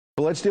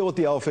But let's deal with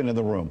the elephant in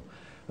the room.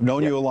 I've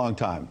known you a long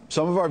time.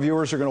 Some of our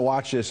viewers are going to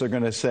watch this. They're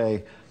going to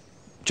say,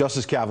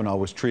 Justice Kavanaugh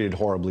was treated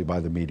horribly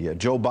by the media.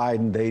 Joe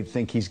Biden, they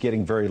think he's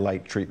getting very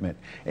light treatment.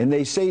 And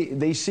they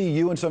see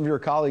you and some of your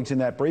colleagues in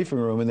that briefing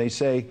room, and they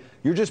say,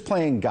 you're just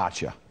playing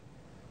gotcha.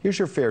 Here's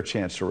your fair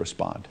chance to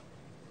respond.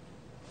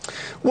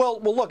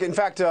 Well, look, in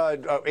fact,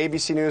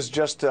 ABC News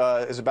just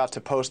is about to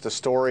post a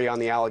story on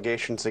the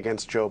allegations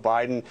against Joe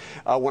Biden.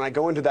 When I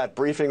go into that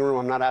briefing room,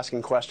 I'm not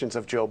asking questions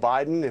of Joe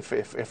Biden.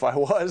 If I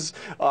was,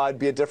 it'd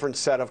be a different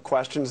set of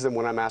questions than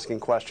when I'm asking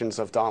questions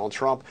of Donald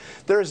Trump.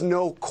 There is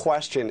no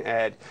question,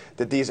 Ed,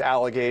 that these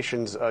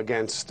allegations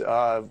against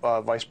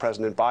Vice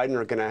President Biden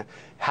are going to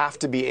have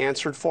to be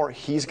answered for.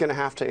 He's going to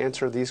have to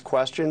answer these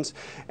questions.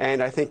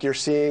 And I think you're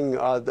seeing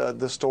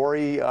the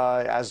story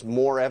as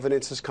more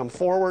evidence has come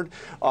forward.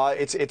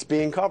 It's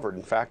being covered.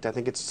 In fact, I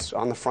think it's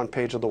on the front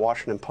page of the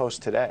Washington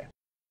Post today.